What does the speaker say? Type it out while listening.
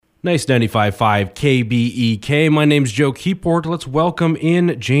Nice 95.5 KBEK. My name's Joe Keyport. Let's welcome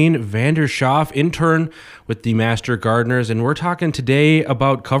in Jane Vandershoff, intern with the Master Gardeners, and we're talking today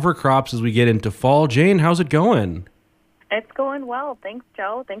about cover crops as we get into fall. Jane, how's it going? It's going well. Thanks,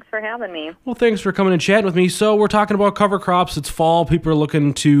 Joe. Thanks for having me. Well, thanks for coming and chatting with me. So we're talking about cover crops. It's fall. People are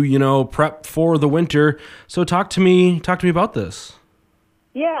looking to, prep for the winter. So talk to me about this.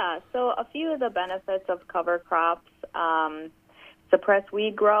 Yeah, so a few of the benefits of cover crops, suppress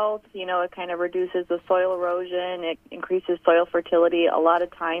weed growth. It kind of reduces the soil erosion. It increases soil fertility. A lot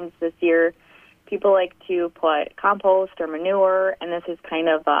of times this year, people like to put compost or manure, and this is kind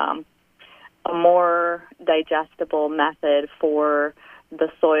of a more digestible method for the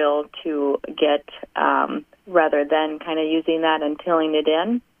soil to get rather than kind of using that and tilling it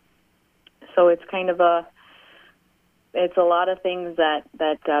in. So it's kind of it's a lot of things that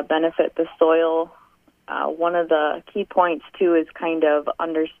benefit the soil. One of the key points, too, is kind of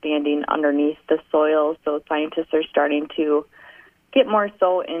understanding underneath the soil. So scientists are starting to get more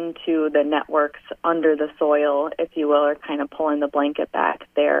so into the networks under the soil, if you will, or kind of pulling the blanket back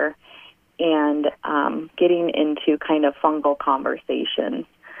there and getting into kind of fungal conversations.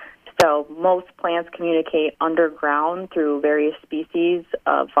 So most plants communicate underground through various species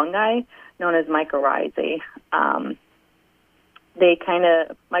of fungi known as mycorrhizae.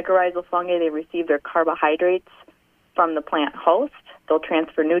 Mycorrhizal fungi, they receive their carbohydrates from the plant host. They'll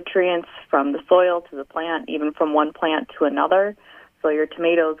transfer nutrients from the soil to the plant, even from one plant to another. So your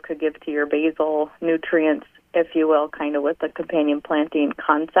tomatoes could give to your basil nutrients, if you will, kind of with the companion planting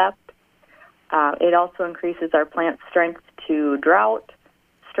concept. It also increases our plant strength to drought,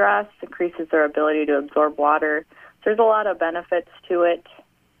 stress, increases their ability to absorb water. So there's a lot of benefits to it,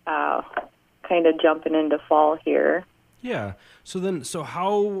 kind of jumping into fall here. Yeah. So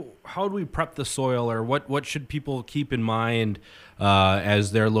how do we prep the soil, or what should people keep in mind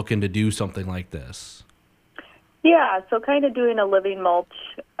as they're looking to do something like this? Yeah, so kind of doing a living mulch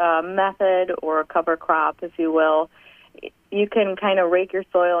method or a cover crop, if you will. You can kind of rake your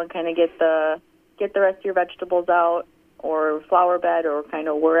soil and kind of get the rest of your vegetables out, or flower bed, or kind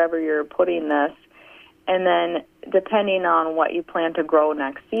of wherever you're putting this. And then depending on what you plan to grow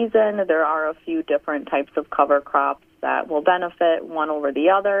next season, there are a few different types of cover crops that will benefit one over the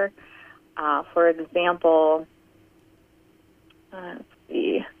other. For example,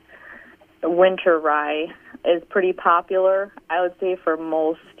 the winter rye is pretty popular, I would say, for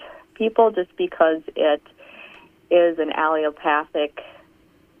most people, just because it is an allelopathic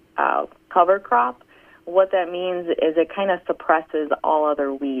cover crop. What that means is it kind of suppresses all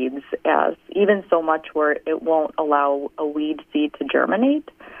other weeds, as even so much where it won't allow a weed seed to germinate.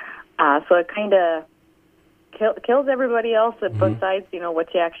 So it kind of kills everybody else besides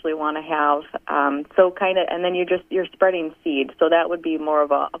what you actually want to have. And then you're spreading seed. So that would be more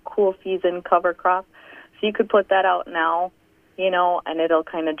of a cool season cover crop. So you could put that out now, and it'll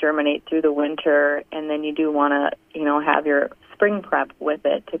kind of germinate through the winter. And then you do want to, have your spring prep with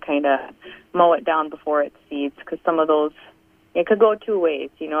it to kind of mow it down before it seeds, because some of those, it could go two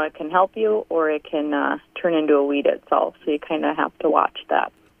ways. It can help you, or it can turn into a weed itself. So you kind of have to watch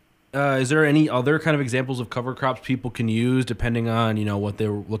that. Is there any other kind of examples of cover crops people can use depending on, what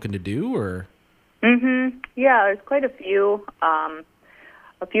they're looking to do, or? Yeah, there's quite a few.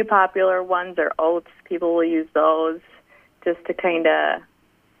 A few popular ones are oats. People will use those just to kind of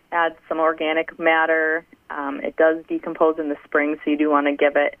add some organic matter. It does decompose in the spring, so you do want to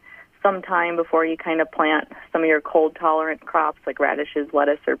give it some time before you kind of plant some of your cold-tolerant crops like radishes,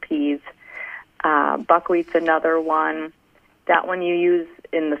 lettuce, or peas. Buckwheat's another one. That one you use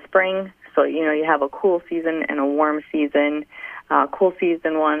in the spring, so you have a cool season and a warm season. Cool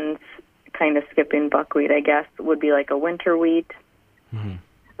season ones, kind of skipping buckwheat, I guess, would be like a winter wheat. Mm-hmm.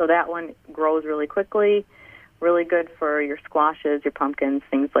 So that one grows really quickly, really good for your squashes, your pumpkins,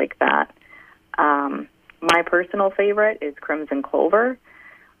 things like that. My personal favorite is crimson clover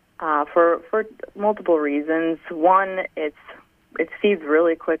for multiple reasons. One, it seeds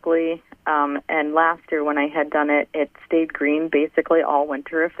really quickly. And last year when I had done it, it stayed green basically all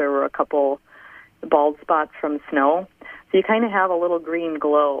winter if there were a couple bald spots from snow. So you kind of have a little green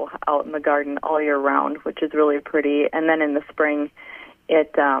glow out in the garden all year round, which is really pretty. And then in the spring,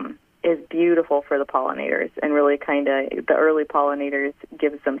 it is beautiful for the pollinators, and really kind of the early pollinators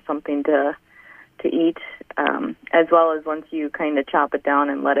gives them something to eat, as well as once you kind of chop it down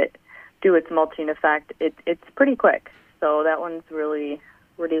and let it do its mulching effect, it's pretty quick. So that one's really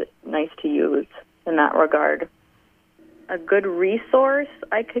nice to use in that regard. A good resource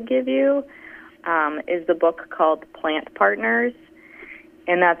I could give you is the book called Plant Partners,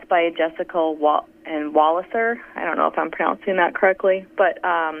 and that's by Jessica and Walliser. I don't know if I'm pronouncing that correctly, but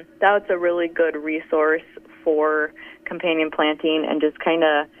that's a really good resource for companion planting and just kind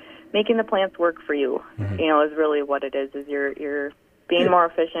of making the plants work for you. You know, is really what it is you're being more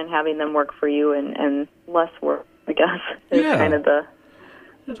efficient, having them work for you, and less work, I guess, is kind of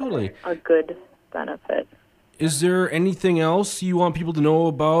totally a good benefit. Is there anything else you want people to know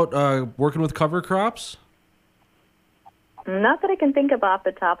about working with cover crops? Not that I can think of off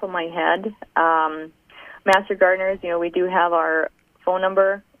the top of my head. Master Gardeners, you know, we do have our phone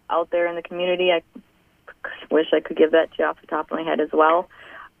number out there in the community. I wish I could give that to you off the top of my head as well.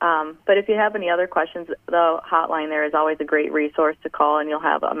 But if you have any other questions, the hotline there is always a great resource to call, and you'll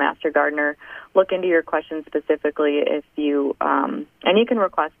have a Master Gardener look into your questions specifically if you, and you can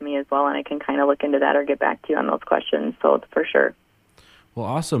request me as well, and I can kind of look into that or get back to you on those questions, so for sure. Well,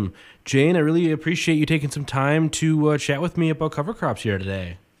 awesome. Jane, I really appreciate you taking some time to chat with me about cover crops here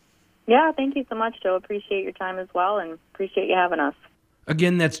today. Yeah, thank you so much, Joe. Appreciate your time as well, and appreciate you having us.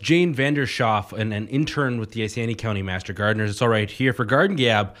 Again, that's Jane Vandershoff, an intern with the Isanti County Master Gardeners. It's all right here for Garden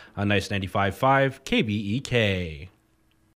Gab on Nice 95.5 KBEK.